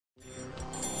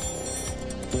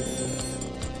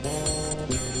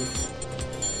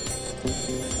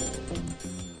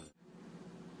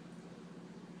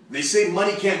say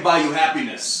money can't buy you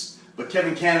happiness, but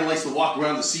Kevin Cannon likes to walk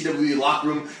around the CWE locker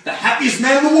room, the happiest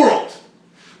man in the world.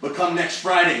 But come next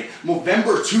Friday,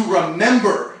 Movember to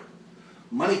remember,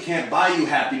 money can't buy you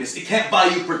happiness. It can't buy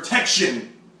you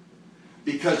protection.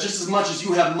 Because just as much as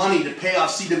you have money to pay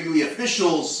off CWE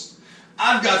officials,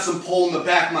 I've got some pull in the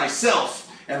back myself.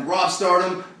 And Rob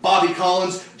Stardom, Bobby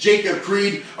Collins, Jacob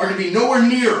Creed are going to be nowhere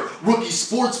near Rookie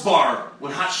Sports Bar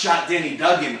when Hotshot Danny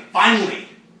Duggan finally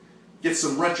gets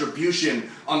some retribution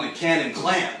on the Cannon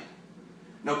clan.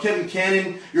 Now, Kevin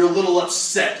Cannon, you're a little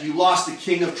upset. You lost the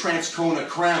King of Transcona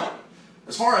crown.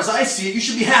 As far as I see it, you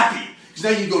should be happy. Because now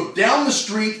you can go down the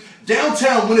street,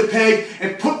 downtown Winnipeg,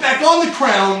 and put back on the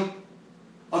crown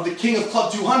of the King of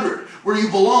Club 200, where you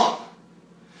belong.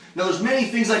 Now, there's many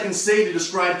things I can say to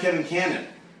describe Kevin Cannon.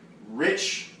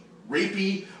 Rich,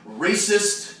 rapey,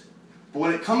 racist. But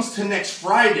when it comes to next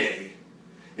Friday,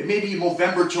 it may be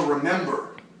Movember to remember.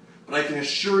 But I can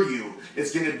assure you,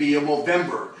 it's going to be a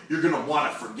Movember you're going to want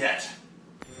to forget.